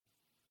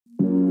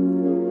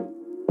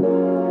You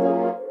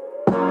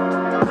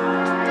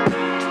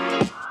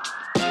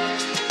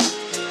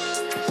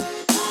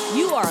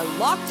are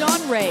Locked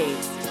On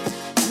Rays,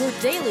 your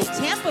daily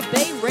Tampa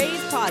Bay Rays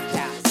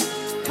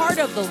podcast. Part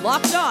of the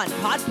Locked On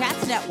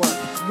Podcast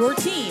Network, your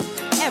team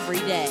every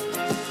day.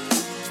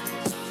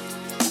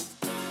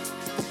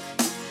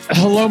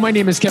 Hello, my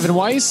name is Kevin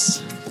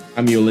Weiss.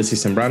 I'm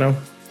Ulysses Sembrano,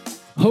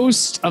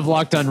 host of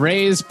Locked On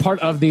Rays,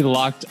 part of the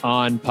Locked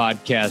On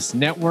Podcast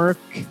Network.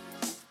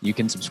 You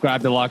can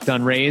subscribe to Locked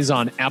On Rays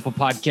on Apple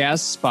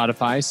Podcasts,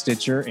 Spotify,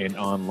 Stitcher, and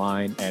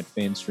online at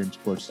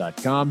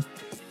fanstreamsports.com.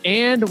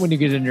 And when you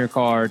get in your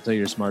car, tell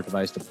your smart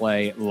device to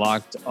play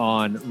Locked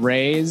On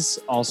Rays.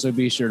 Also,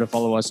 be sure to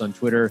follow us on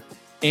Twitter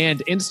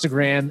and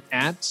Instagram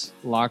at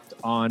Locked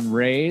On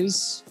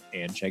Rays.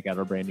 And check out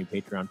our brand new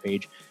Patreon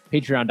page,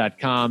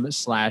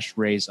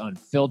 patreon.com/Rays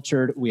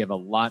Unfiltered. We have a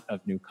lot of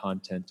new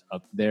content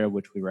up there,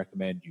 which we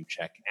recommend you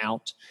check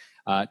out.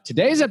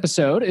 Today's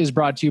episode is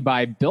brought to you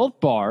by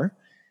Built Bar.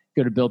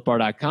 Go to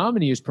BuiltBar.com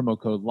and use promo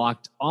code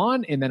Locked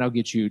On, and then I'll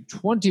get you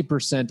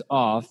 20%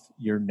 off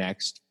your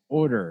next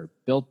order.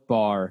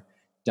 BuiltBar.com.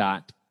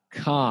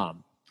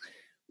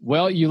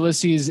 Well,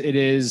 Ulysses, it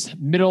is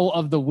middle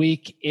of the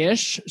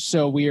week-ish,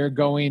 so we are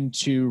going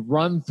to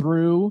run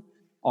through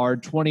our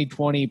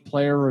 2020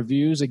 player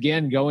reviews,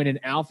 again, going in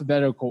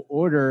alphabetical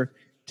order.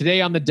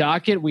 Today on the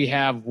docket, we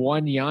have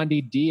one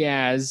Yandy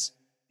Diaz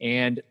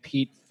and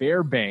Pete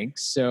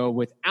Fairbanks. So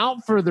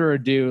without further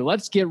ado,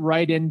 let's get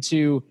right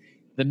into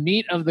the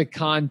meat of the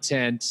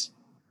content,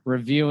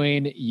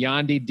 reviewing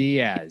Yandy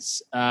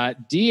Diaz.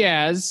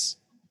 Diaz,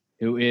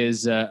 who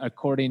is,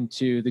 according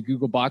to the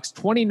Google Box,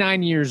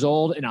 29 years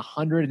old and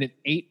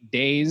 108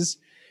 days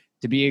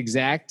to be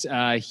exact.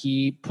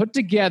 He put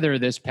together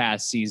this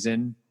past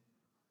season.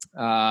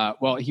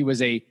 He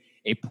was a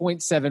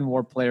 0.7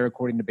 WAR player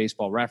according to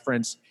Baseball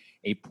Reference,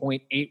 a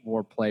 0.8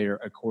 WAR player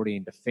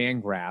according to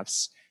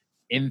Fangraphs.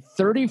 In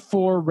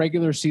 34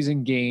 regular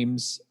season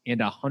games and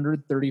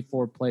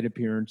 134 plate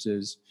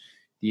appearances,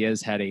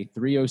 Diaz had a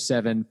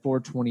 307,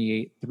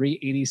 428,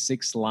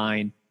 386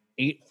 line,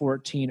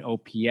 814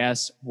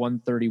 OPS,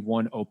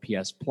 131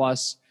 OPS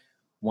plus,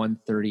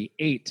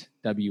 138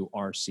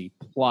 WRC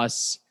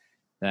plus.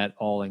 That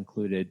all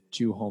included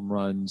 2 home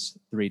runs,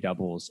 3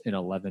 doubles, and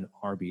 11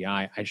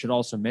 RBI. I should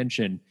also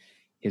mention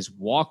his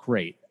walk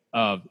rate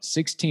of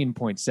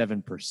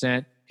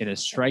 16.7% and a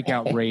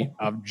strikeout rate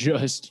of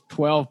just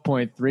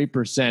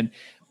 12.3%,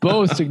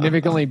 both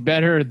significantly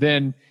better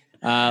than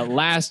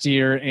last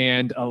year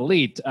and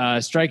elite.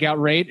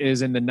 Strikeout rate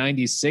is in the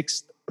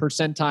 96th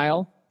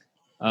percentile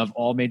of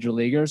all major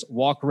leaguers.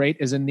 Walk rate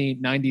is in the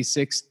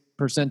 96th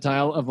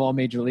percentile of all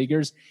major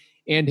leaguers.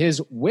 And his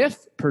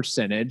whiff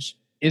percentage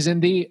is in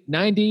the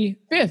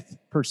 95th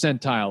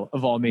percentile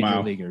of all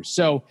major leaguers.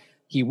 So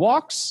he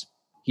walks,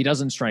 he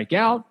doesn't strike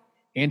out,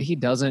 and he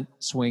doesn't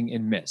swing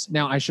and miss.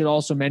 Now, I should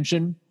also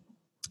mention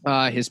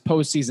his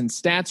postseason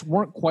stats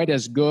weren't quite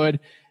as good.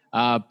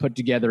 Put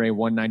together a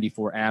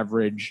 194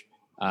 average,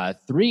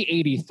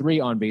 383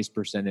 on-base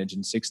percentage,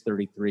 and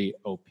 633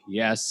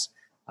 OPS,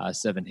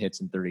 7 hits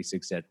and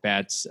 36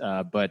 at-bats.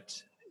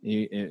 But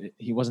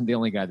he wasn't the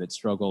only guy that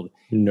struggled.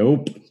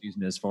 Nope.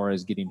 Season as far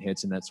as getting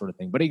hits and that sort of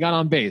thing. But he got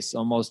on base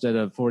almost at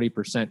a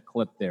 40%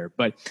 clip there.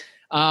 But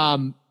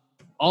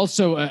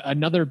also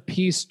another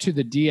piece to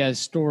the Diaz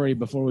story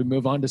before we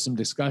move on to some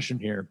discussion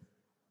here.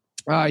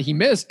 He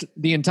missed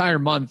the entire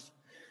month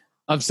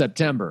of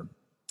September.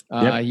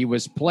 He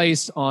was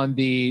placed on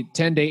the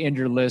 10-day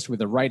injured list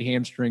with a right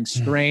hamstring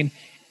strain.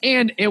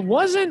 And it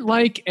wasn't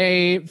like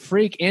a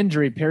freak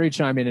injury. Perry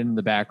chiming in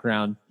the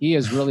background. He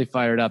is really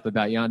fired up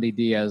about Yandy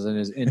Diaz and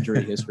his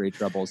injury history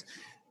troubles.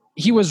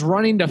 He was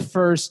running to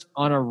first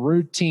on a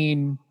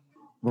routine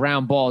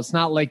ground ball. It's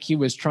not like he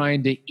was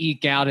trying to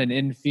eke out an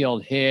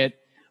infield hit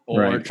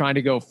or trying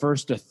to go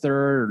first to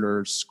third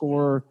or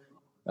score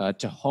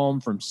to home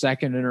from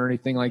second or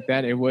anything like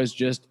that. It was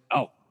just,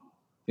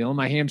 feeling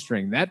my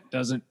hamstring. That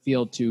doesn't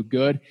feel too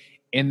good.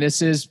 And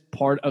this is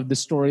part of the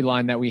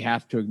storyline that we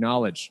have to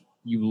acknowledge.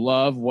 You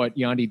love what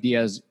Yandy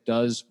Diaz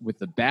does with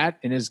the bat,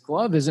 and his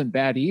glove isn't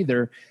bad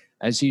either,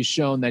 as he's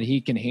shown that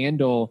he can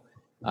handle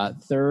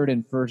third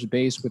and first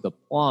base with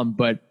aplomb,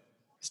 but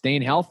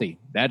staying healthy,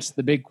 that's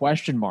the big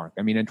question mark.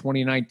 I mean, in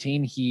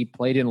 2019, he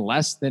played in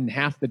less than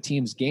half the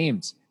team's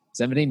games,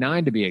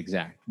 79 to be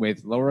exact,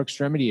 with lower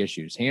extremity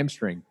issues,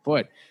 hamstring,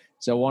 foot,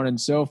 so on and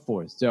so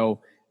forth. So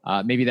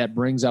maybe that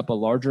brings up a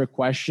larger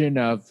question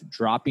of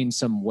dropping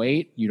some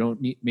weight. You don't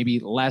need maybe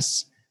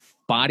less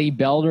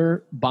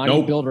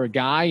bodybuilder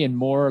guy and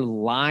more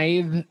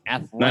lithe,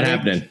 athletic, not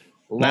happening.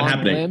 Not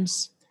happening.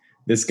 Limbs.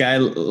 This guy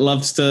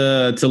loves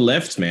to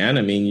lift, man.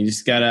 I mean, you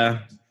just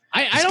gotta.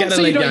 I don't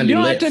say you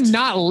don't have to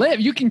not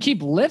lift. You can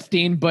keep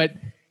lifting, but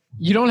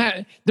you don't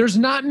have. There's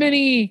not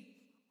many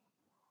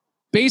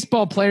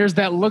baseball players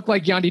that look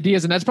like Yandy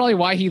Diaz, and that's probably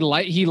why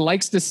he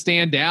likes to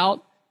stand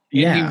out.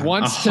 And he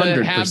wants 100%.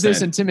 To have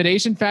this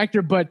intimidation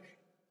factor. But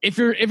if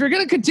you're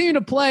going to continue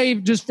to play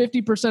just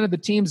 50% of the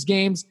team's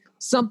games,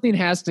 something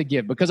has to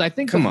give, because I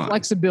think the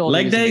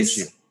flexibility is an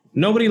issue.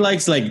 Nobody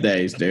likes leg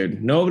days,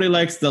 dude. Nobody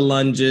likes the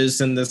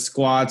lunges and the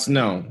squats.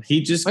 No, he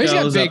just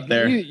goes up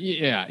there.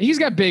 He's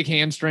got big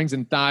hamstrings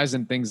and thighs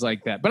and things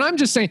like that. But I'm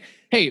just saying,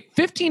 hey,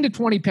 15 to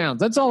 20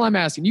 pounds. That's all I'm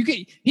asking.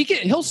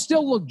 He'll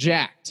still look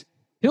jacked.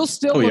 He'll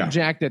still look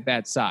jacked at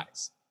that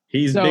size.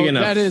 He's big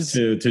enough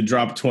to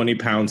drop 20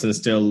 pounds and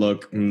still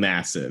look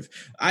massive.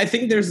 I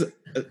think there's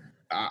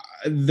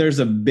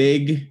a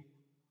big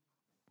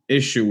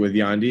issue with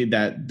Yandy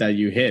that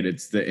you hit.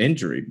 It's the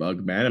injury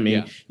bug, man. I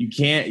mean, you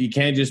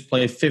can't just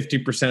play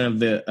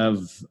 50%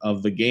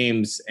 of the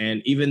games,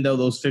 and even though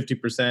those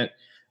 50%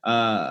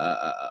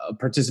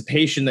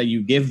 participation that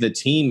you give the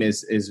team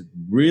is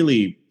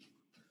really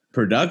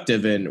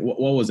productive, and what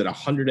was it,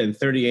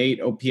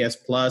 138 OPS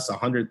plus,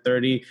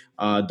 130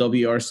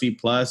 WRC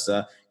plus,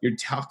 you're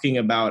talking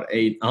about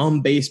an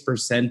on-base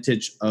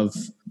percentage of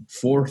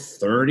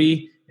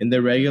 430 in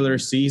the regular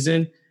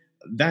season.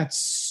 That's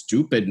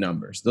stupid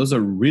numbers. Those are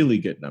really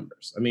good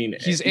numbers. I mean,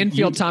 he's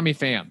infield Tommy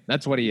Pham.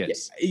 That's what he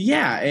is.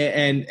 Yeah,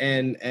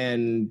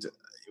 and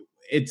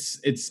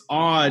it's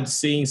odd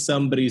seeing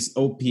somebody's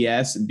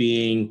OPS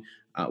being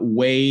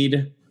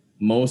weighed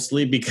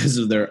mostly because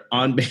of their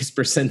on-base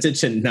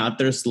percentage and not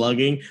their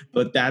slugging.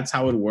 But that's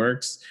how it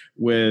works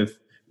with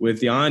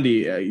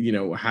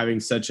Yandy. Having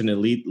such an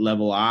elite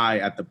level eye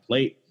at the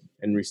plate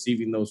and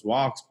receiving those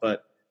walks,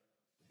 but.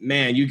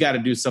 Man, you got to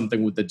do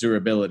something with the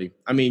durability.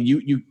 I mean,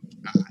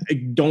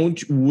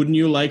 wouldn't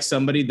you like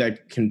somebody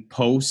that can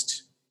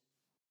post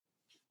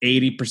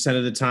 80%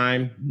 of the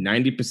time,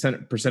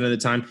 90% of the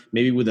time,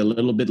 maybe with a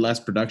little bit less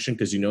production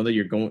because you know that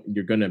you're going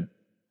to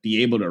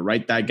be able to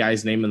write that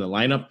guy's name in the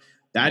lineup?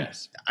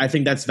 I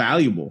think that's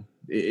valuable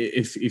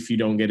if you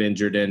don't get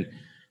injured. And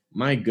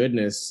my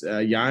goodness,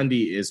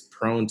 Yandy is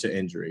prone to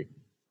injury.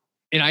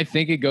 And I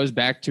think it goes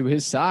back to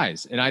his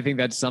size. And I think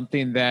that's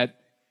something that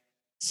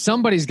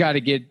somebody's got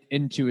to get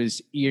into his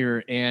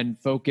ear and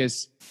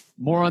focus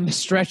more on the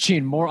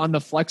stretching, more on the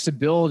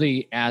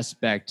flexibility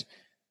aspect,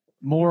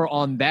 more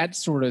on that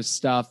sort of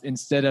stuff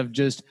instead of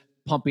just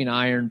pumping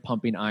iron.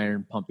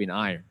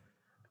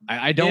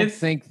 I don't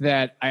think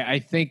that I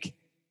think,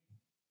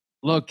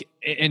 look,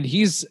 and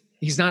he's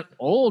not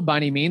old by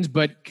any means,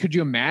 but could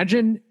you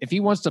imagine if he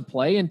wants to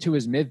play into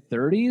his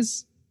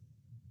mid-30s?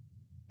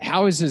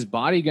 How is his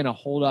body going to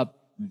hold up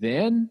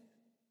then?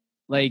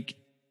 Like,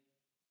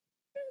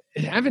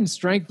 having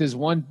strength is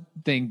one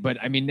thing, but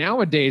I mean,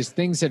 nowadays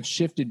things have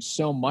shifted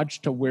so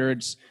much to where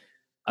it's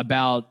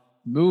about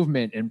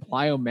movement and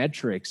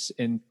plyometrics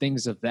and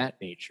things of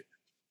that nature.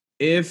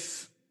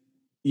 If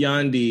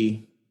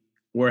Yandy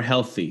were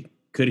healthy,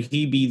 could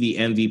he be the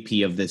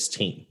MVP of this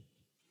team?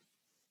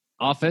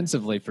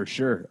 Offensively, for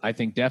sure. I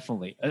think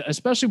definitely,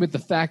 especially with the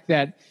fact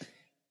that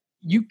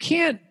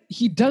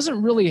he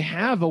doesn't really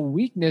have a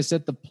weakness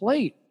at the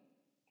plate.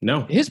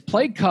 No, his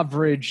plate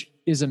coverage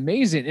is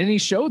amazing. And he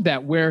showed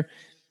that where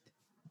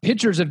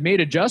pitchers have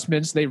made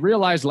adjustments. They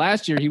realized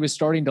last year he was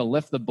starting to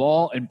lift the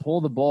ball and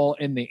pull the ball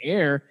in the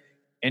air.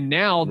 And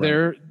now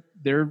they're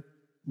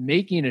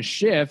making a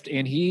shift,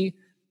 and he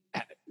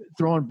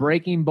throwing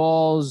breaking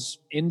balls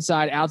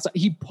inside, outside.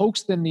 He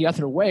pokes them the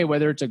other way,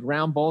 whether it's a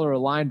ground ball or a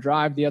line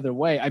drive the other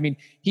way. I mean,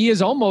 he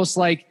is almost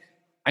like,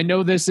 I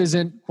know this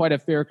isn't quite a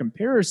fair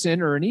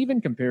comparison or an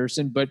even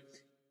comparison, but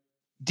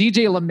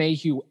DJ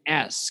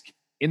LeMahieu-esque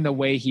in the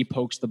way he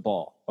pokes the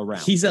ball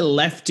around. He's a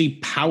lefty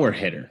power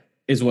hitter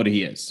is what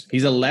he is.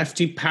 He's a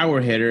lefty power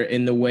hitter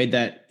in the way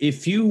that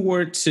if you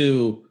were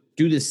to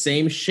do the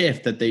same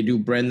shift that they do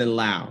Brendan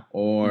Lau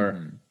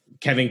or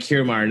Kevin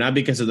Kiermaier, not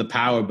because of the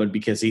power, but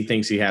because he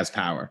thinks he has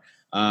power.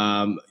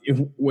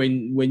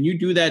 When you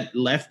do that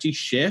lefty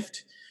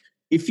shift,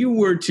 if you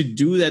were to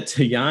do that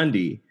to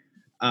Yandy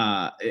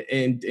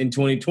in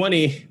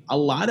 2020, a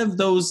lot of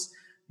those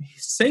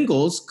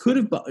singles could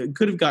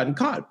have gotten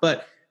caught,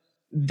 but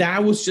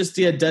that was just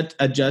the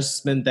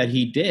adjustment that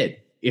he did.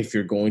 If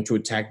you're going to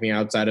attack me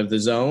outside of the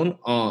zone,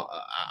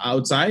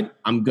 outside,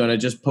 I'm going to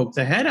just poke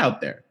the head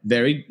out there.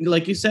 Very,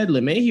 like you said,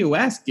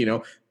 LeMahieu-esque,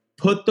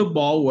 put the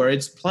ball where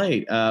it's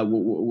played,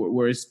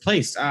 where it's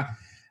placed.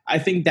 I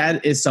think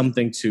that is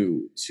something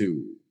to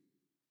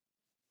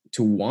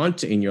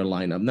want in your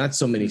lineup. Not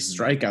so many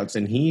strikeouts,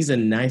 and he's a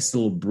nice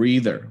little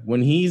breather.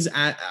 When he's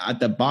at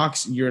the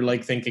box, you're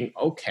like thinking,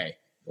 okay,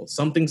 well,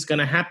 something's going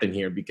to happen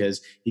here because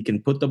he can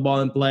put the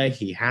ball in play.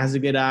 He has a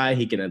good eye.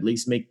 He can at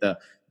least make the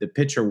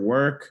pitcher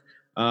work.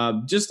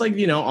 Just like,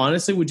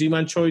 honestly, with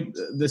Ji-Man Choi,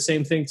 the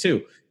same thing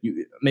too.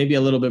 Maybe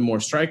a little bit more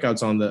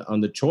strikeouts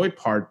on the Choi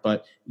part,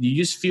 but you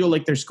just feel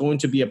like there's going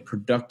to be a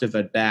productive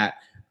at bat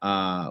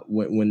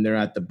when they're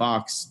at the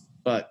box.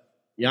 But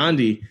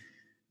Yandy,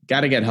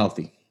 got to get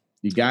healthy.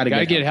 You got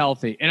to get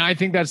healthy. And I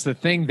think that's the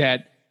thing,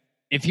 that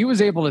if he was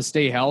able to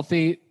stay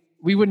healthy,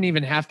 we wouldn't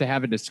even have to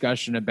have a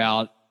discussion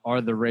about, are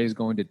the Rays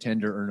going to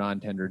tender or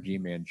non-tender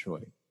Ji-Man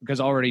Choi?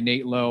 Because already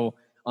Nate Lowe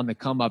on the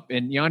come up,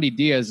 and Yandy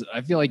Diaz,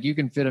 I feel like you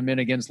can fit him in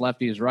against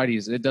lefties,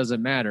 righties. It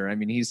doesn't matter. I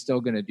mean, he's still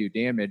going to do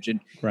damage,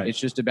 and it's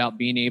just about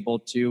being able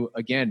to,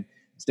 again,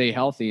 stay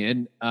healthy.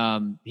 And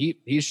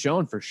he's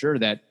shown for sure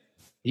that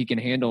he can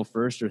handle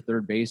first or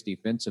third base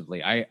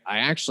defensively. I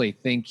actually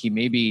think he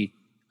may be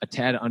a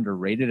tad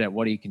underrated at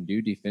what he can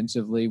do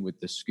defensively with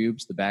the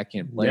scoops, the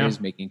backhand plays,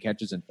 making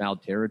catches in foul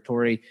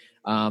territory.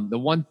 The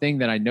one thing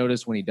that I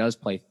noticed when he does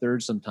play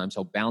third, sometimes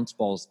he'll bounce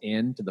balls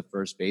in to the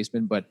first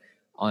baseman, but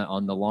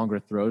on the longer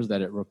throws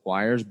that it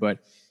requires. But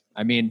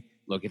I mean,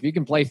 look, if you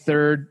can play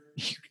third,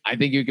 I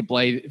think you can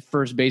play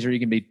first base, or you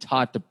can be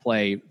taught to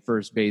play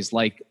first base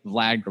like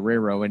Vlad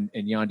Guerrero, and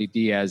Yandy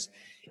Diaz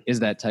is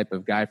that type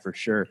of guy for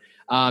sure.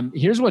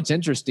 Here's what's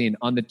interesting.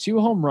 On the 2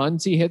 home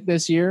runs he hit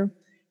this year,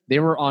 they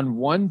were on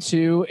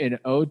 1-2 and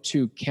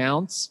 0-2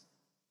 counts.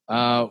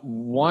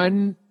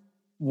 One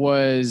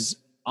was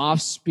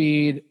off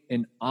speed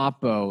and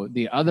oppo.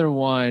 The other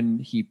one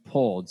he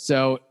pulled.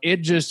 So it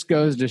just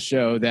goes to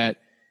show that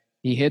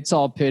he hits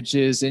all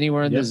pitches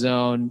anywhere in the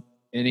zone,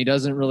 and he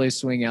doesn't really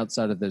swing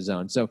outside of the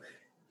zone. So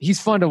he's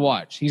fun to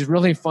watch. He's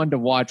really fun to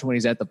watch when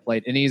he's at the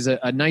plate, and he's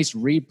a nice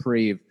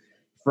reprieve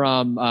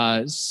from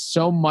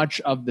so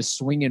much of the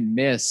swing and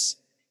miss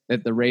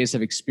that the Rays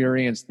have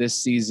experienced this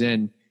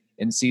season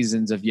and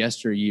seasons of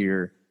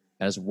yesteryear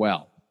as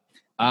well.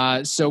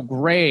 So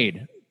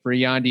grade for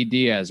Yandy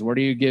Diaz. What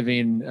are you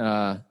giving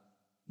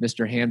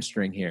Mr.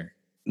 Hamstring here?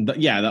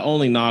 The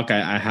only knock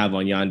I have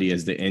on Yandy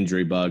is the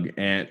injury bug.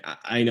 And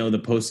I know the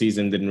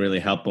postseason didn't really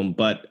help him,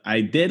 but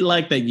I did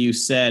like that you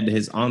said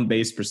his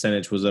on-base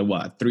percentage was a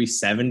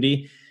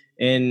 370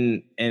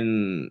 in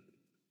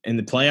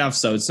the playoffs.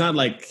 So it's not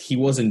like he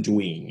wasn't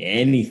doing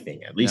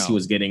anything. At least he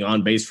was getting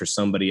on base for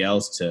somebody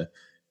else to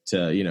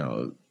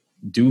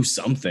do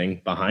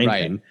something behind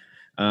him.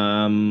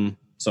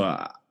 So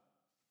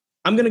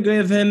I'm going to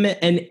give him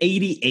an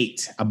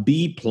 88, a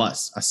B+,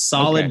 a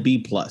solid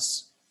B+.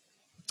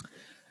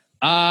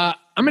 I'm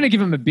going to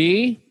give him a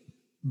B,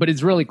 but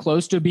it's really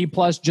close to a B+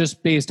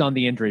 just based on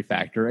the injury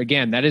factor.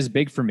 Again, that is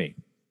big for me.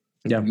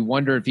 Yeah. You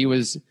wonder if he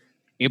was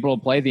able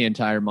to play the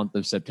entire month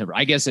of September.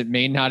 I guess it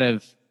may not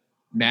have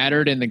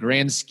mattered in the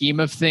grand scheme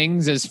of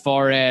things as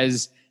far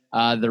as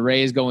the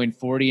Rays going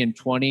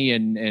 40-20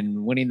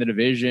 and winning the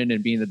division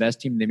and being the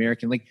best team in the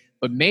American League.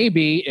 But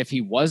maybe if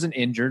he wasn't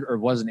injured or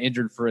wasn't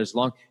injured for as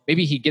long,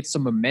 maybe he gets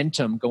some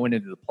momentum going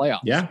into the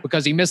playoffs. Yeah.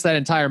 Because he missed that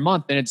entire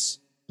month, and it's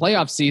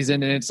playoff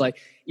season, and it's like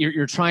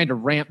you're trying to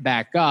ramp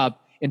back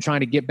up and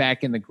trying to get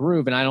back in the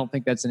groove. And I don't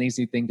think that's an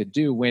easy thing to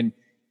do when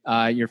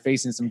you're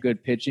facing some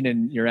good pitching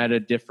and you're at a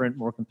different,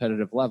 more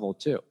competitive level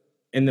too.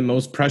 In the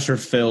most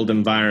pressure-filled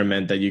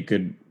environment that you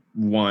could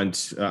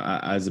want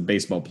as a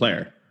baseball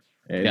player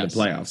in the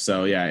playoffs.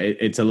 So, yeah,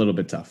 it's a little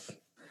bit tough.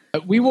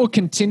 We will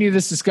continue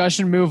this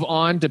discussion, move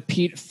on to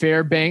Pete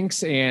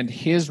Fairbanks and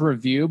his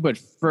review. But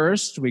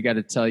first, we got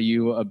to tell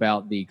you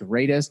about the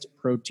greatest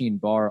protein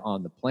bar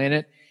on the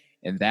planet,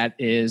 and that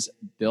is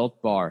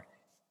Built Bar.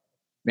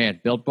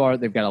 Man, Built Bar,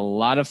 they've got a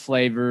lot of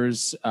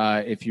flavors.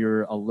 If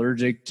you're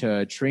allergic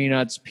to tree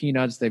nuts,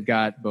 peanuts, they've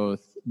got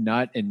both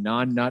nut and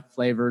non-nut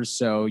flavors.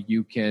 So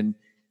you can,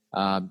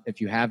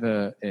 if you have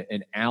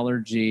an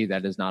allergy,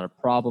 that is not a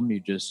problem. You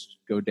just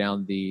go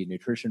down the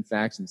nutrition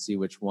facts and see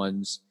which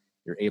ones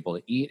you're able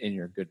to eat, and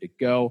you're good to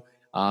go.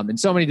 And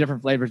so many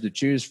different flavors to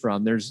choose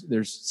from. There's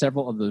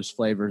several of those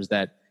flavors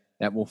that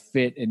will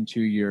fit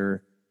into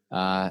your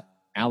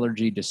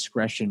allergy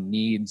discretion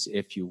needs,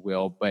 if you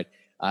will. But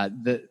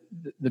the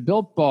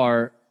Built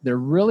Bar, they're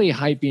really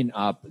hyping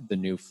up the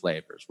new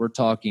flavors. We're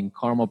talking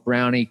caramel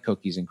brownie,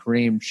 cookies and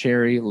cream,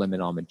 cherry,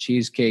 lemon almond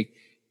cheesecake,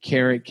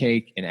 carrot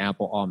cake, and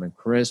apple almond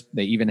crisp.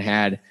 They even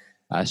had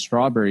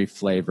strawberry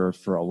flavor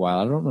for a while.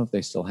 I don't know if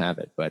they still have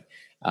it, but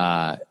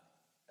I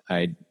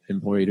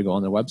implore you to go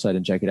on their website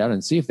and check it out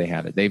and see if they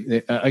have it.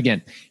 They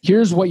again,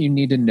 here's what you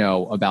need to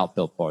know about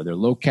Built Bar. They're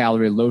low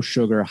calorie, low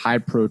sugar, high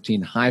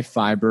protein, high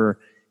fiber.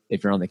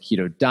 If you're on the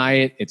keto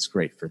diet, it's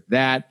great for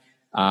that.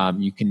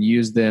 You can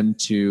use them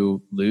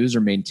to lose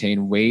or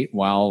maintain weight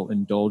while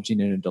indulging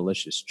in a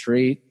delicious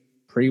treat.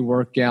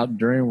 Pre-workout,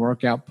 during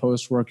workout,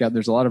 post-workout.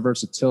 There's a lot of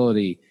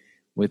versatility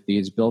with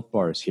these Built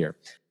Bars here.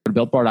 Go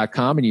to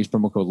BuiltBar.com and use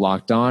promo code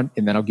LOCKEDON,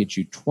 and that'll get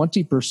you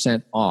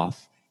 20%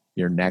 off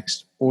your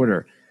next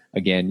order.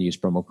 Again, use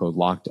promo code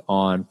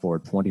LOCKEDON for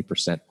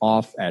 20%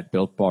 off at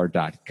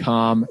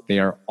BuiltBar.com. They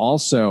are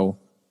also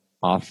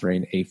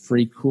offering a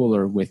free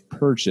cooler with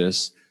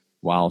purchase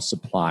while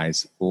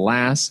supplies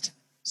last.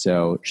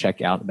 So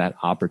check out that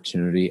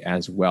opportunity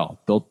as well.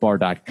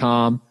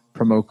 BuiltBar.com,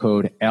 promo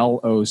code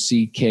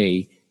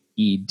LOCKEDON.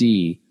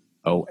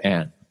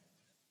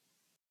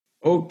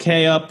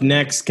 Okay, up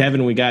next,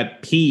 Kevin, we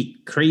got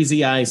Pete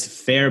Crazy Eyes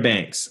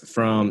Fairbanks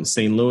from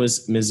St.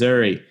 Louis,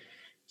 Missouri.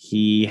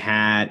 He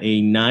had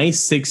a nice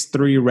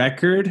 6-3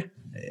 record,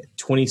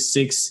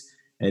 26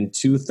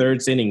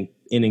 2/3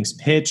 innings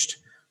pitched,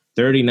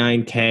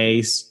 39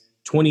 Ks,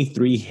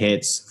 23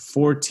 hits,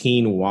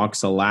 14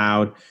 walks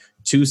allowed,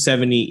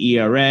 2.70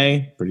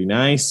 ERA, pretty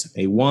nice,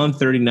 a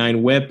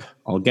 1.39 WHIP,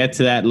 I'll get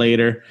to that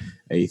later,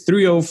 a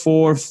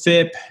 3.04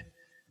 FIP,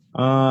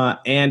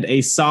 and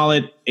a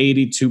solid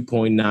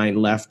 82.9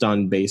 left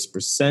on base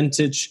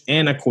percentage.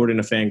 And according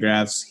to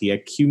Fangraphs, he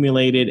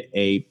accumulated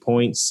a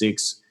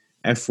 0.6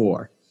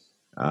 F4.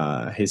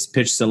 His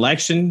pitch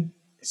selection,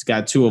 he's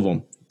got two of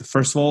them.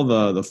 First of all,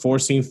 the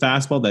four-seam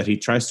fastball that he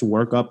tries to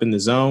work up in the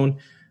zone,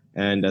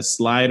 and a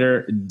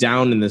slider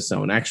down in the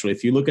zone. Actually,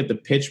 if you look at the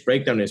pitch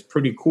breakdown, it's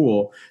pretty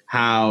cool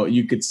how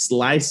you could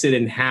slice it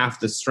in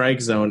half, the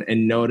strike zone,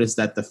 and notice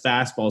that the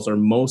fastballs are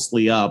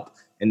mostly up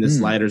and the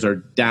sliders are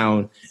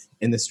down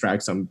in the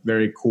strike zone.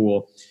 Very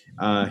cool.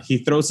 He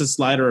throws the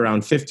slider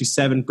around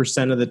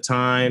 57% of the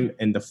time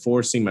and the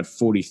four-seam at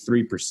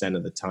 43%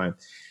 of the time.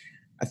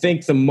 I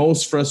think the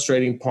most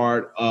frustrating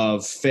part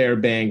of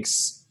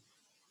Fairbanks'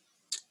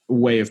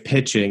 way of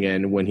pitching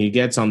and when he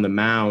gets on the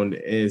mound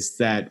is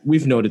that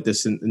we've noted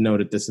this in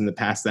the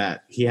past,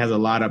 that he has a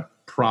lot of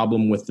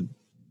problem with the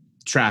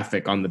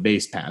traffic on the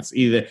base paths,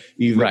 either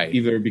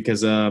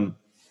because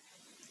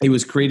it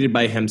was created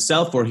by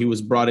himself or he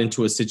was brought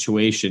into a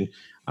situation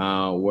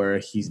where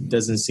he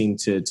doesn't seem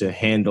to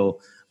handle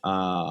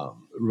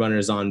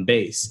runners on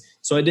base.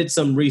 So I did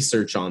some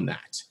research on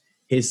that.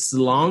 His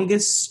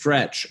longest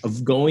stretch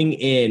of going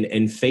in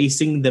and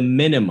facing the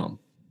minimum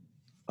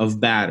of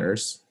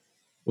batters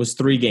was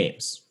 3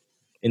 games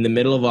in the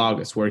middle of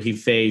August, where he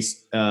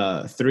faced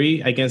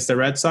 3 against the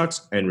Red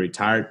Sox and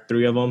retired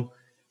 3 of them,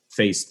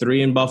 faced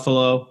 3 in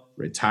Buffalo,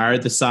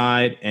 retired the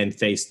side, and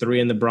faced 3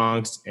 in the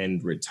Bronx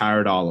and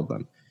retired all of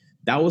them.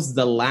 That was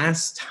the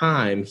last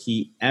time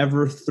he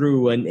ever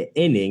threw an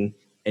inning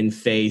and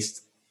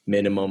faced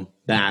minimum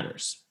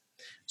batters.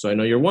 So I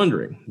know you're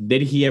wondering,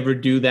 did he ever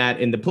do that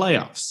in the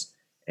playoffs?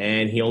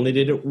 And he only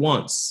did it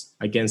once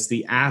against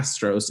the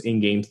Astros in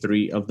Game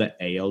 3 of the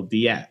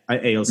ALCS.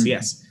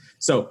 Mm-hmm.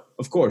 So,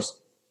 of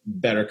course,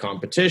 better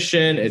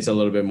competition. It's a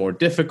little bit more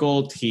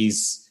difficult.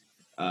 He's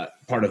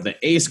part of the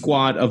A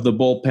squad of the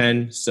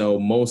bullpen. So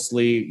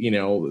mostly,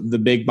 the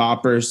big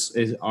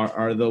boppers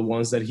are the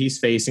ones that he's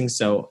facing.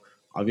 So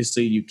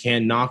obviously you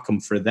can't knock him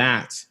for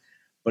that.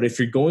 But if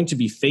you're going to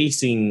be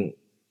facing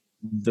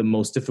the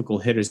most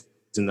difficult hitters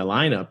in the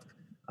lineup,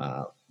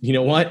 you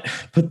know what?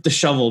 Put the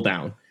shovel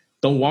down.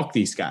 Don't walk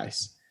these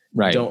guys.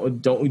 Right.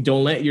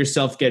 Don't let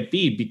yourself get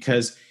beat,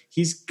 because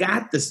he's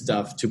got the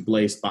stuff to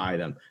blaze by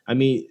them. I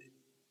mean,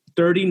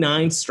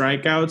 39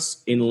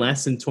 strikeouts in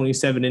less than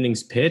 27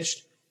 innings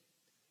pitched.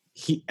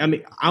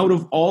 Out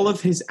of all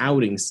of his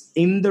outings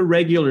in the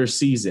regular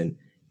season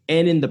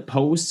and in the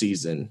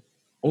postseason,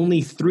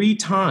 only 3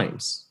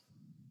 times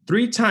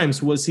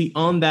was he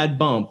on that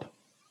bump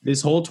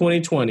this whole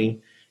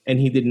 2020, and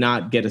he did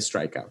not get a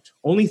strikeout.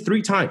 Only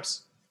 3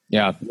 times.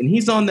 Yeah. When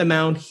he's on the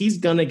mound, he's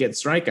going to get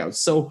strikeouts.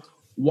 So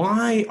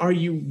why are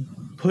you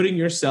putting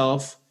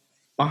yourself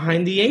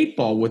behind the 8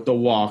 ball with the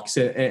walks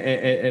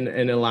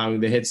and allowing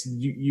the hits?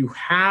 You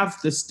have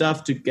the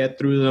stuff to get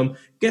through them.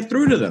 Get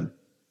through to them.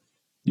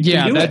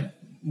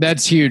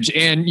 That's huge.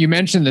 And you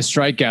mentioned the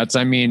strikeouts.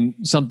 I mean,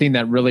 something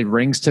that really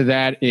rings to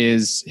that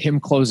is him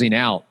closing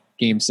out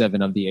Game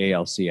 7 of the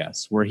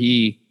ALCS, where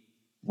he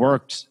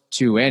worked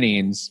 2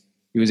 innings.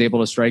 He was able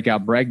to strike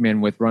out Bregman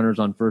with runners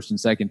on first and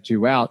second,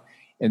 2 out.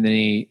 And then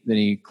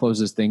he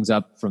closes things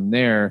up from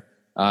there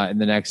in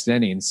the next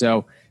inning.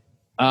 So,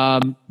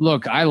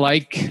 look, I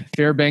like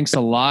Fairbanks a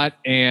lot.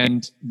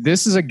 And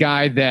this is a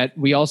guy that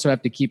we also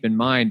have to keep in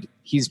mind.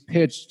 He's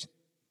pitched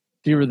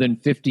fewer than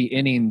 50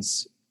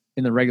 innings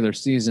in the regular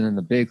season in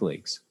the big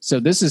leagues. So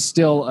this is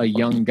still a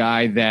young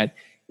guy that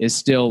is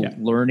still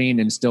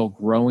learning and still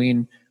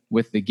growing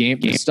with the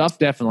game. The stuff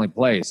definitely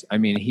plays. I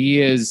mean, he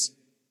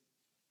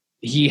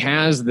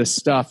has the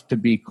stuff to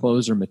be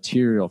closer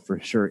material for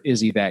sure. Is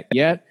he that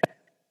yet?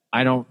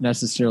 I don't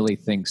necessarily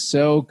think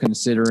so,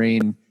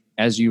 considering,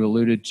 as you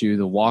alluded to,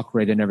 the walk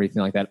rate and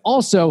everything like that.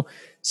 Also,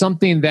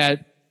 something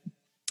that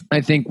I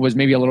think was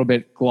maybe a little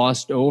bit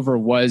glossed over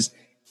was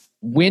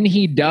when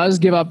he does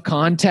give up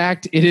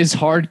contact, it is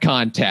hard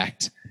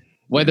contact,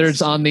 whether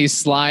it's on the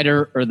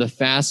slider or the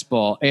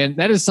fastball. And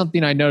that is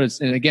something I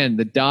noticed. And again,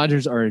 the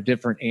Dodgers are a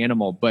different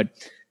animal, but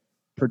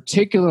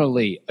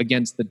particularly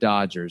against the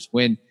Dodgers,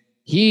 when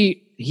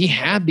he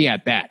had the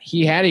at-bat,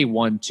 he had a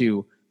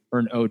 1-2 or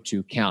an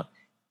 0-2 count.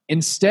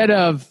 Instead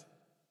of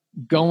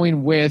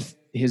going with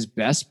his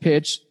best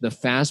pitch, the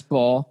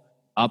fastball,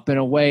 up and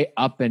away,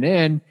 up and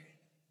in,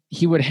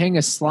 he would hang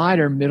a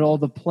slider middle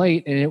of the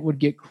plate and it would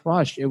get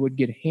crushed. It would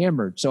get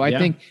hammered. So I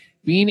think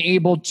being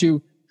able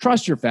to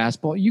trust your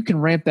fastball, you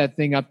can ramp that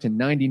thing up to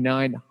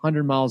 99,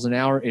 100 miles an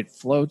hour. It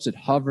floats, it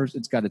hovers,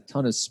 it's got a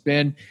ton of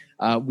spin.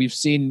 We've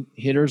seen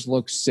hitters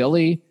look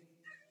silly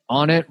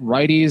on it,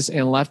 righties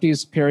and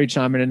lefties. Perry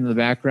chiming in the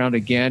background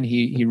again.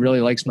 He really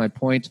likes my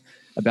point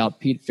about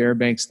Pete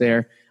Fairbanks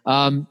there.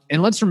 And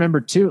let's remember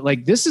too,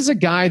 like, this is a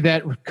guy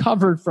that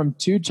recovered from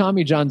 2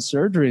 Tommy John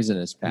surgeries in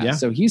his past. Yeah.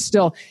 So he's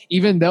still,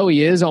 even though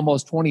he is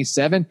almost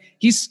 27,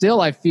 he's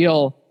still, I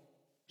feel,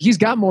 he's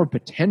got more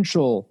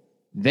potential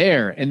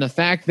there. And the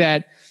fact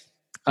that,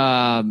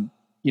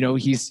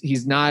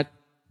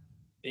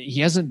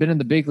 he hasn't been in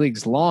the big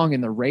leagues long,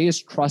 and the Rays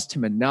trust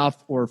him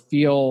enough or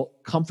feel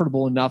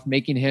comfortable enough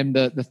making him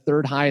the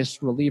 3rd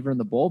highest reliever in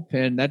the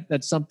bullpen.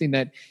 That's something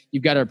that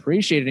you've got to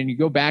appreciate. And you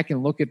go back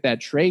and look at that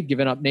trade,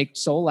 giving up Nate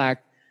Solak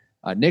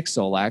Nick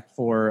Solak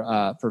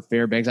for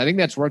Fairbanks. I think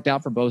that's worked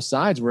out for both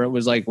sides, where it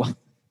was like, well,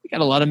 we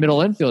got a lot of middle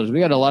infielders. We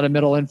got a lot of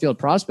middle infield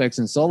prospects,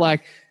 and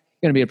Solak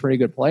going to be a pretty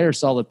good player,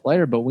 solid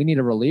player, but we need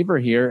a reliever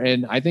here.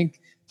 And I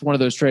think it's one of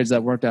those trades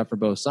that worked out for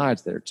both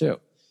sides there too.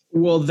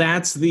 Well,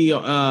 that's the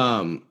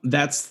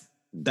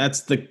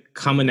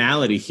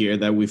commonality here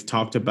that we've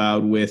talked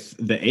about with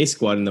the A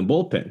squad in the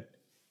bullpen.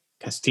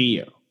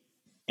 Castillo,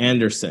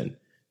 Anderson,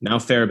 now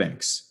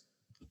Fairbanks.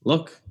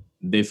 Look,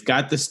 they've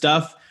got the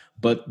stuff,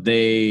 but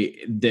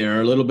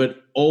they're a little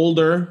bit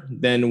older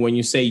than when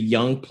you say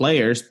young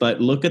players,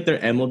 but look at their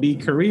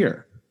MLB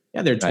career.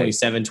 Yeah, they're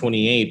 27,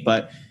 28,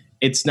 but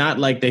it's not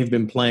like they've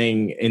been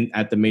playing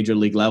at the major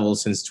league level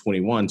since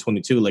 21,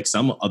 22, like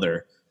some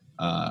other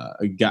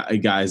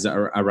guys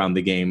around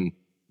the game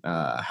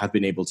have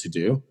been able to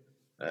do.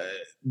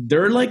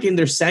 They're like in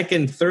their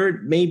second,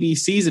 third, maybe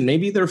season,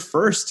 maybe their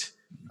first.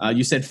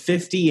 You said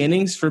 50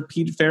 innings for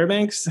Pete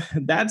Fairbanks.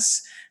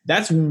 That's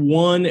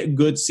one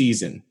good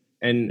season,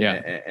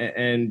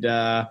 and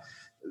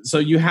so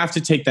you have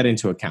to take that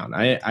into account.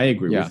 I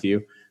agree with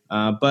you.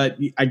 But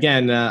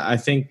again, I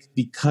think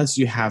because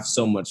you have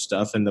so much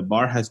stuff and the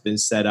bar has been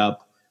set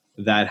up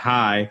that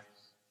high,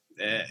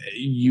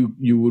 you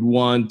would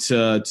want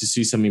to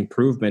see some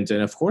improvement.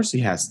 And of course,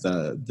 he has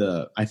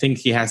I think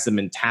he has the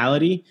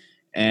mentality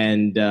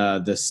and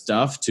the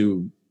stuff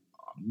to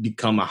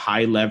become a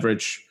high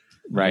leverage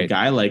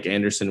guy like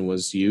Anderson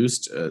was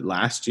used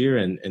last year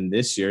and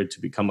this year to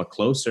become a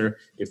closer,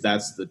 if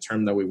that's the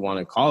term that we want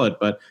to call it.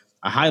 But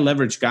a high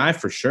leverage guy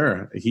for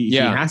sure. He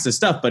has the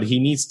stuff, but he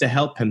needs to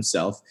help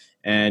himself.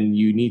 And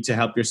you need to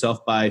help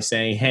yourself by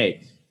saying,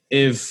 hey,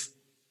 if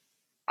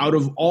out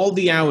of all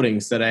the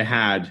outings that I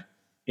had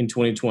in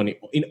 2020,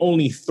 in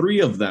only 3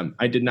 of them,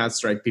 I did not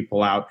strike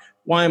people out,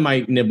 why am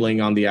I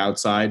nibbling on the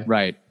outside?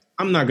 Right.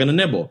 I'm not going to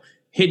nibble.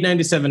 Hit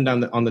 97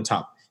 on the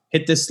top.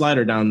 Hit this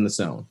slider down in the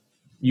zone.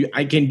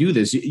 I can do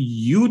this.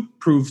 You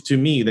prove to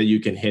me that you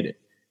can hit it.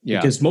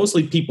 Because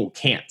mostly people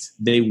can't.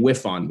 They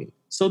whiff on me.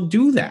 So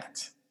do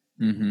that.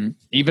 Mm-hmm.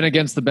 Even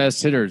against the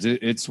best hitters,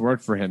 it's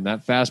worked for him.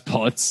 That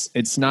fastball,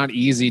 it's not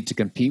easy to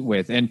compete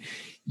with. And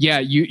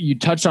you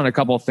touched on a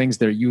couple of things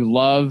there. You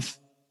love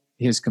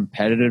his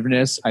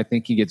competitiveness. I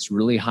think he gets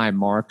really high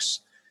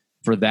marks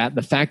for that.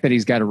 The fact that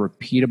he's got a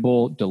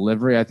repeatable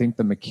delivery, I think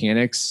the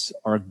mechanics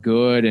are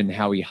good, and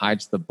how he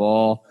hides the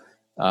ball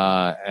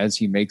as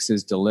he makes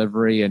his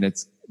delivery, and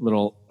it's a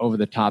little over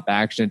the top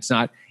action.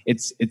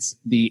 It's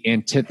the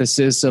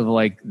antithesis of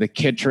like the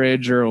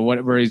Kittredge or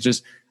whatever. He's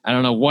just, I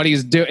don't know what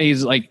he's doing.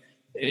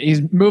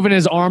 He's moving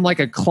his arm like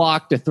a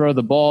clock to throw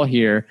the ball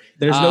here.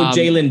 There's no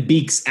Jalen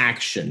Beeks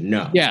action.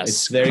 No. Yes,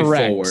 it's very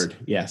correct. forward.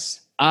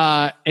 Yes.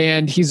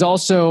 And he's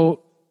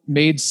also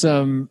made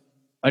some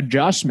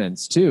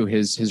adjustments too.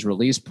 His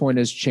release point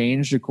has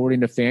changed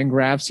according to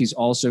Fangraphs. He's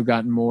also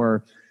gotten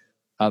more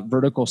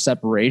vertical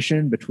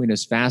separation between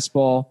his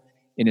fastball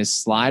and his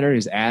slider.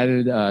 He's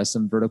added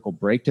some vertical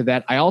break to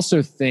that. I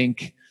also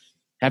think,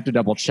 I have to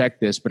double check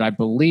this, but I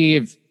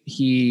believe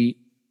he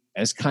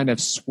has kind of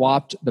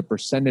swapped the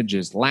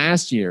percentages.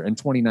 Last year in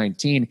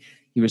 2019,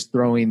 he was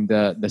throwing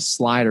the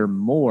slider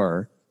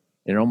more.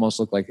 It almost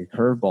looked like a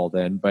curveball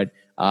then, but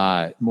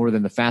more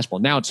than the fastball.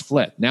 Now it's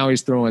flipped. Now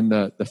he's throwing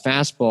the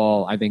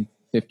fastball, I think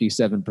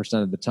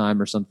 57% of the time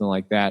or something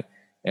like that,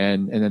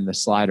 and then the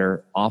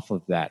slider off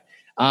of that.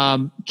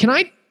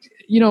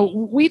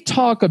 We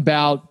talk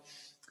about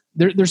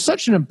there's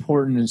such an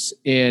importance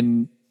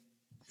in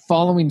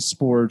following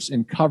sports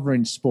and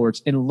covering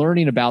sports and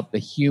learning about the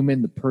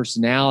human, the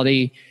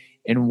personality,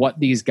 and what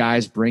these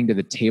guys bring to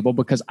the table,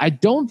 because I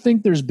don't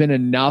think there's been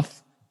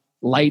enough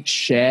light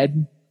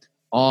shed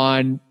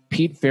on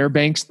Pete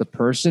Fairbanks, the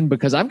person,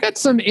 because I've got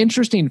some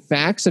interesting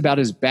facts about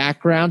his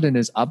background and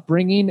his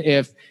upbringing,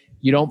 if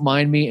you don't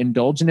mind me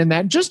indulging in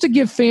that, just to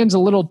give fans a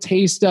little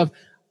taste of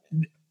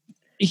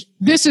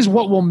this is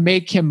what will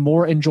make him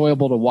more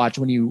enjoyable to watch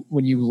when you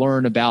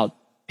learn about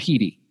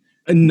Petey.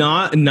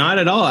 Not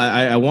at all.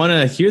 I want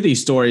to hear these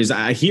stories.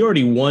 He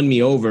already won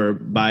me over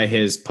by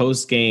his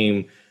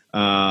post-game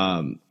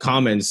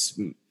comments,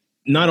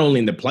 not only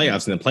in the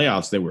playoffs. In the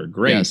playoffs, they were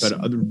great, yes,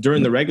 but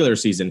during the regular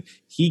season,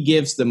 he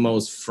gives the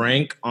most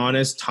frank,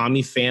 honest,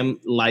 Tommy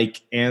Pham-like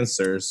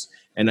answers,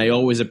 and I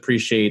always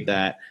appreciate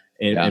that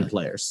in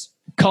players.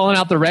 Calling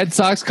out the Red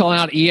Sox, calling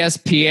out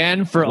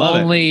ESPN for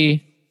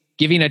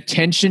giving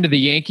attention to the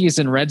Yankees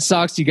and Red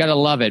Sox. You got to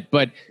love it.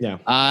 But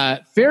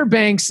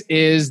Fairbanks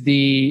is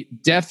the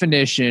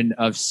definition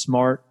of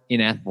smart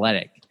and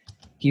athletic.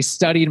 He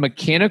studied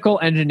mechanical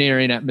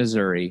engineering at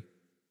Missouri,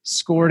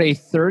 scored a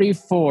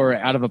 34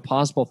 out of a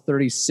possible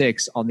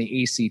 36 on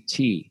the ACT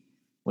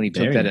when he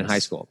took that in high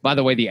school. By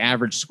the way, the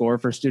average score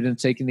for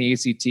students taking the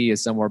ACT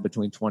is somewhere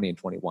between 20 and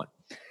 21.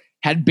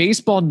 Had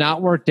baseball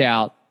not worked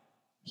out,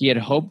 he had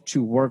hoped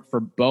to work for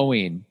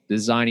Boeing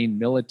designing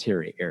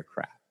military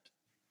aircraft.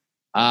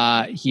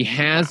 He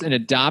has an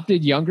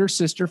adopted younger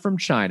sister from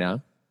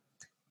China.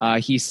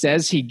 He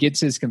says he gets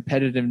his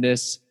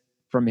competitiveness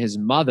from his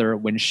mother.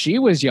 When she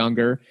was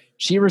younger,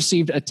 she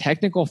received a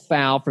technical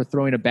foul for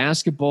throwing a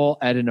basketball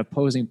at an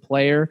opposing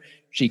player.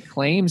 She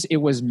claims it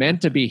was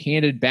meant to be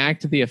handed back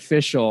to the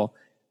official,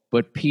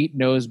 but Pete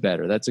knows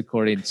better. That's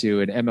according to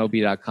an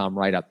MLB.com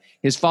write-up.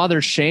 His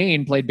father,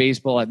 Shane, played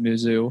baseball at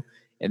Mizzou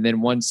and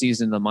then one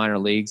season in the minor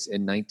leagues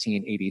in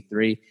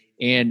 1983.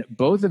 And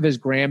both of his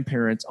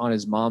grandparents on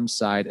his mom's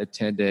side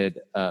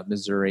attended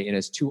Missouri, and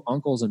his two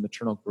uncles and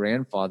maternal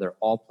grandfather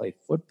all played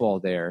football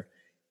there.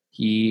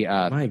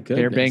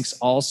 Fairbanks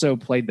also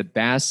played the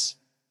bass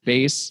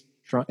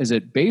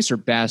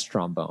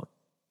trombone?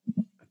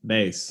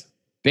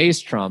 Bass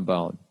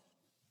trombone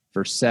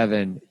for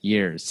 7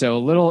 years. So a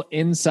little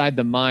inside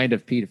the mind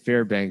of Pete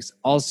Fairbanks.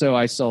 Also,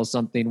 I saw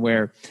something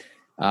where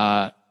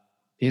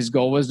his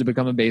goal was to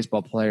become a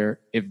baseball player.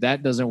 If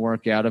that doesn't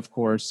work out, of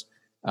course,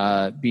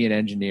 be an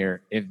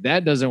engineer. If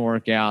that doesn't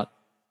work out,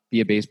 be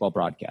a baseball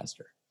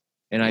broadcaster.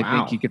 And I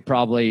think you could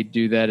probably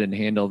do that and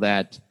handle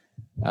that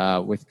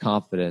with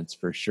confidence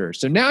for sure.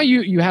 So now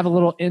you have a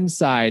little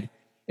insight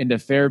into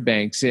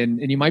Fairbanks, and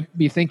you might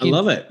be thinking, I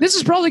love it. This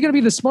is probably going to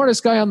be the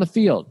smartest guy on the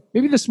field.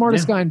 Maybe the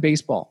smartest guy in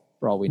baseball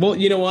for all we know. Well,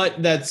 you know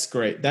what? That's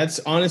great. That's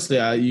honestly,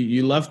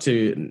 you love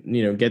to,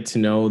 get to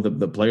know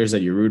the players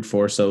that you root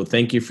for. So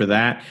thank you for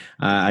that.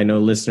 I know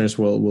listeners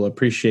will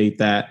appreciate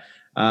that.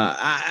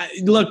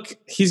 Look,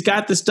 he's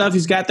got the stuff.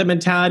 He's got the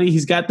mentality.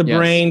 He's got the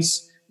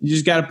brains. You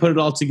just got to put it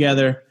all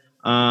together.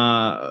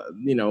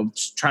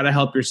 Just try to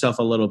help yourself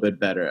a little bit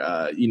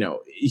better.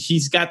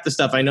 He's got the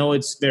stuff. I know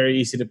it's very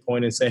easy to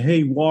point and say,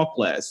 hey, walk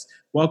less,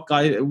 walk,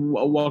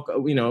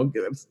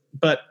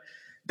 but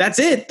that's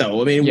it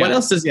though. I mean, what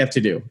else does he have to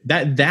do?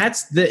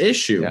 That's the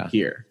issue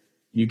here.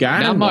 You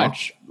got not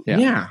much.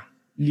 Yeah.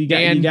 You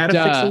got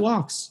to fix the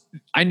walks.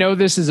 I know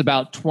this is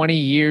about 20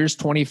 years,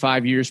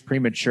 25 years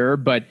premature,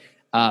 but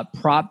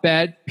prop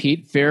bet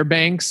Pete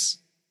Fairbanks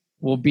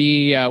will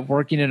be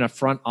working in a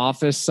front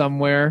office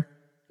somewhere.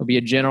 He'll be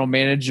a general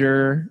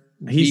manager.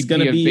 He's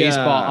going to be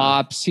baseball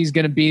ops. He's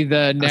going to be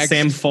the next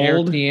Sam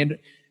Fold,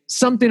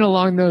 something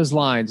along those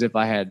lines. If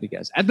I had to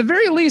guess, at the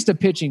very least, a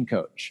pitching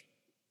coach.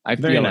 I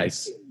feel like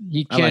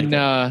he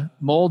can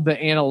mold the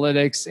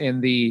analytics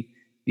and the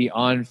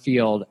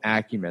on-field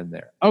acumen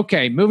there.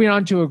 Okay, moving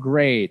on to a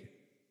grade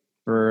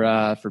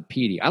for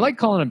Petey. I like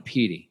calling him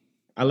Petey.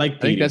 I like Petey.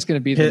 I think that's going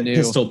to be the new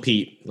Pistol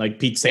Pete, like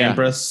Pete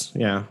Sampras.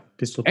 Yeah,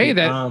 Pistol Pete.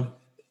 Hey,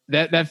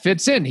 that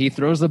fits in. He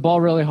throws the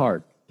ball really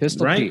hard.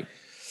 Pistol Pete.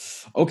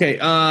 Okay,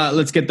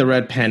 let's get the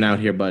red pen out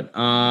here, bud.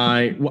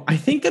 I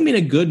think I'm in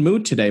a good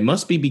mood today.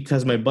 Must be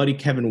because my buddy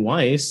Kevin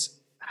Weiss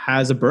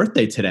has a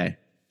birthday today.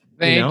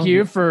 Thank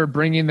you for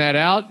bringing that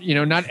out.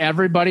 Not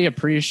everybody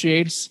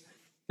appreciates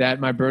that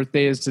my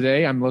birthday is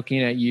today. I'm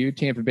looking at you,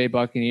 Tampa Bay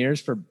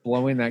Buccaneers, for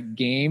blowing that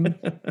game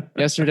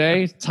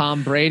yesterday.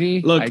 Tom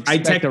Brady. Look, I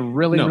expect a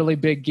really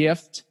big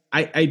gift.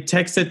 I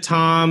texted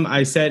Tom.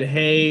 I said,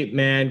 hey,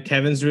 man,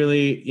 Kevin's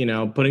really,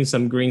 putting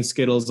some green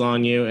Skittles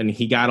on you. And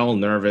he got all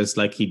nervous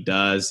like he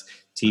does.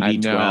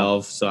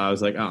 TB12. So I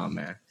was like, oh,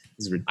 man,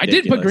 this is ridiculous.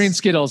 I did put green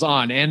Skittles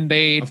on, and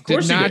they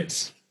did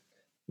not.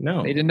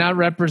 No, they did not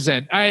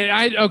represent.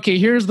 Okay,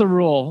 here's the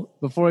rule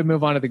before we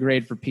move on to the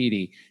grade for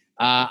Petey.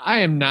 I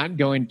am not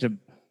going to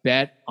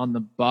bet on the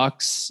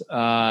Bucks in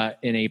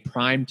a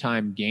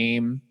primetime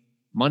game,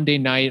 Monday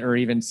night or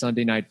even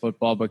Sunday night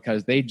football,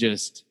 because they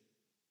just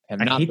have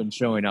not been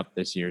showing up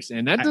this year.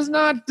 And that does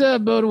not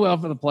bode well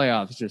for the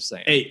playoffs, just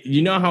saying. Hey,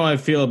 you know how I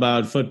feel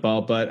about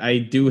football, but I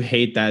do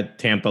hate that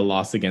Tampa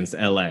lost against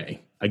LA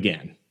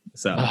again.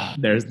 So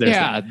there's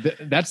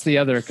that's the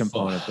other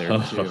component there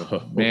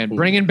too. Man,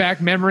 bringing back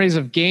memories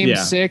of Game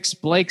 6,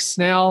 Blake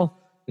Snell.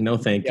 No,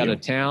 thank you. Out of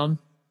town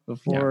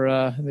before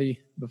the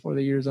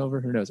year's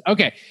over. Who knows?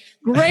 Okay,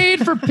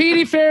 grade for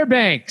Petey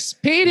Fairbanks.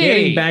 Petey.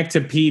 Getting back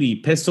to Petey,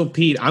 Pistol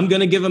Pete. I'm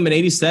gonna give him an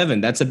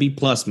 87. That's a B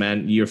plus,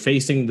 man. You're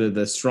facing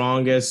the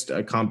strongest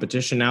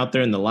competition out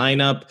there in the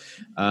lineup.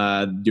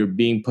 You're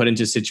being put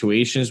into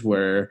situations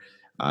where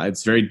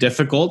it's very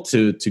difficult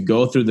to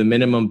go through the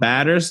minimum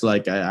batters,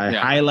 like I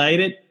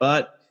highlighted,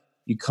 but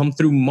you come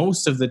through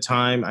most of the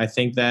time. I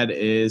think that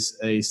is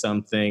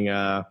something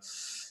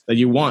that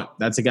you want.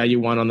 That's a guy you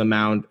want on the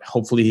mound.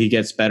 Hopefully he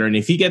gets better. And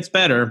if he gets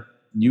better,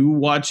 you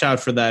watch out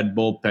for that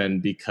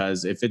bullpen,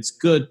 because if it's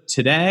good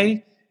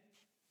today,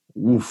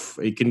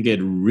 it can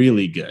get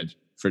really good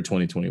for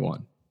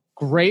 2021.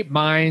 Great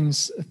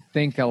minds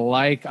think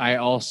alike. I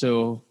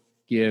also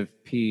give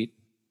Pete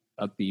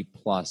a B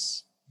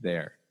plus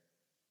there.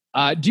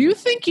 Do you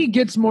think he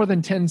gets more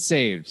than 10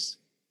 saves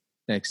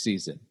next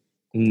season?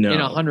 No. In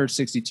a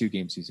 162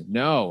 game season?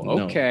 No.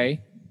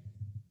 Okay.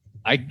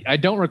 I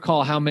don't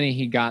recall how many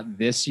he got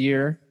this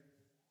year.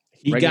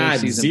 He got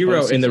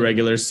 0 in the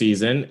regular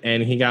season,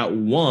 and he got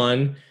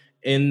 1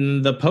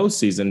 in the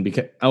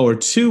postseason, or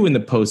 2 in the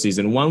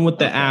postseason. 1 with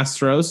the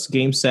Astros,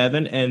 Game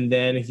 7, and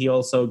then he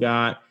also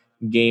got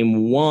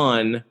Game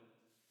 1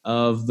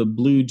 of the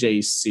Blue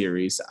Jays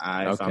series,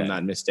 if I'm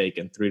not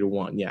mistaken,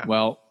 3-1. Yeah.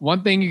 Well,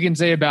 one thing you can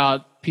say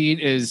about Pete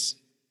is,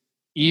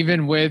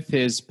 even with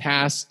his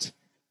past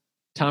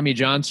Tommy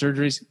John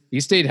surgeries. He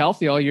stayed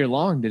healthy all year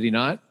long, did he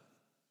not?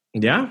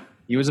 Yeah.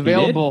 He was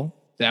available.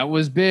 That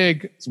was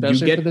big,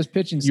 especially for this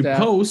pitching staff.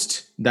 You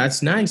post,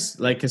 that's nice,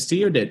 like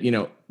Castillo did. You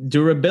know,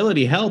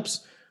 durability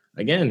helps.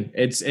 Again,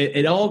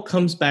 it all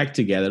comes back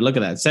together. Look at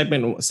that.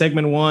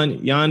 Segment one,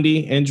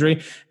 Yandy,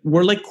 injury.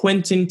 We're like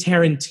Quentin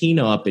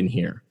Tarantino up in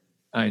here.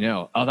 I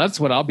know. Oh, that's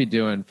what I'll be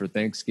doing for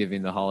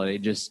Thanksgiving, the holiday.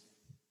 Just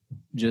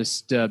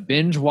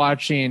binge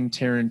watching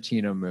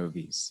Tarantino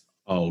movies.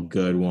 Oh,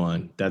 good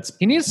one.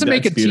 He needs to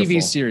make a beautiful.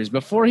 TV series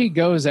before he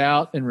goes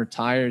out and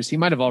retires. He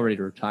might have already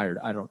retired.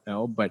 I don't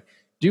know, but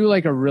do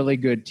like a really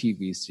good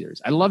TV series.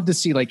 I love to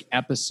see like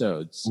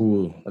episodes.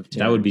 Ooh, of Tarantino.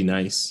 that would be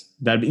nice.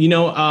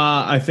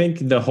 I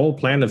think the whole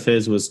plan of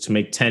his was to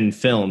make 10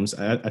 films.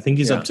 I think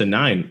he's up to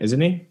 9,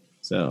 isn't he?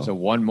 So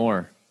one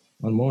more.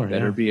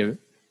 Better be a.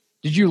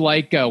 Did you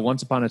like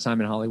Once Upon a Time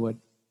in Hollywood?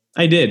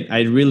 I did.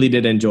 I really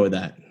did enjoy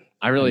that.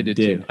 I really did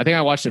too. I think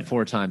I watched it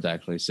 4 times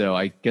actually. So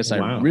I guess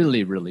I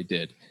really, really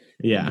did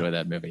enjoy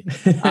that movie.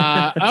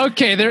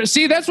 Okay.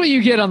 That's what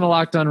you get on the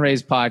Locked On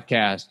Rays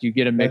podcast. You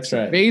get a mix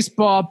of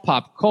baseball,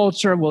 pop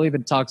culture. We'll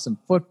even talk some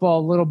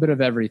football, a little bit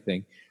of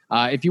everything.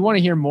 If you want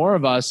to hear more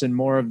of us and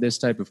more of this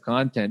type of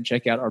content,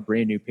 check out our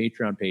brand new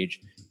Patreon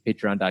page,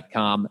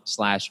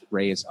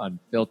 patreon.com/Rays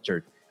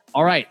Unfiltered.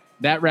 All right.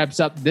 That wraps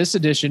up this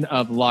edition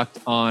of Locked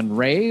On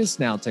Rays.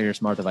 Now tell your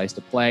smart device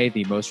to play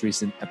the most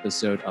recent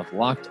episode of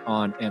Locked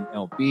On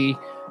MLB.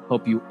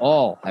 Hope you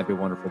all have a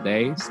wonderful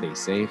day. Stay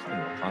safe,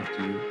 and we'll talk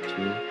to you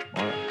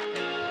tomorrow.